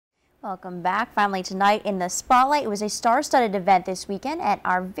Welcome back. Finally tonight in the spotlight, it was a star-studded event this weekend at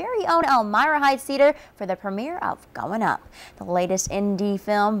our very own Elmira Heights Theater for the premiere of Going Up, the latest indie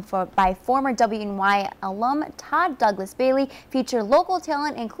film by former WENY alum Todd Douglas Bailey, featured local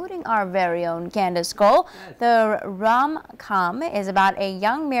talent including our very own Candace Cole. The rom-com is about a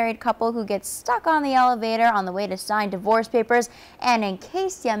young married couple who gets stuck on the elevator on the way to sign divorce papers. And in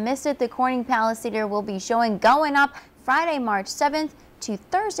case you missed it, the Corning Palace Theater will be showing Going Up Friday, March 7th to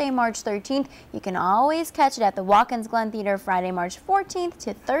Thursday, March 13th. You can always catch it at the Watkins Glen Theater Friday, March 14th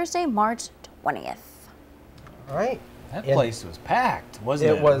to Thursday, March 20th. All right. That place was packed,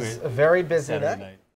 wasn't it? It was a very busy night.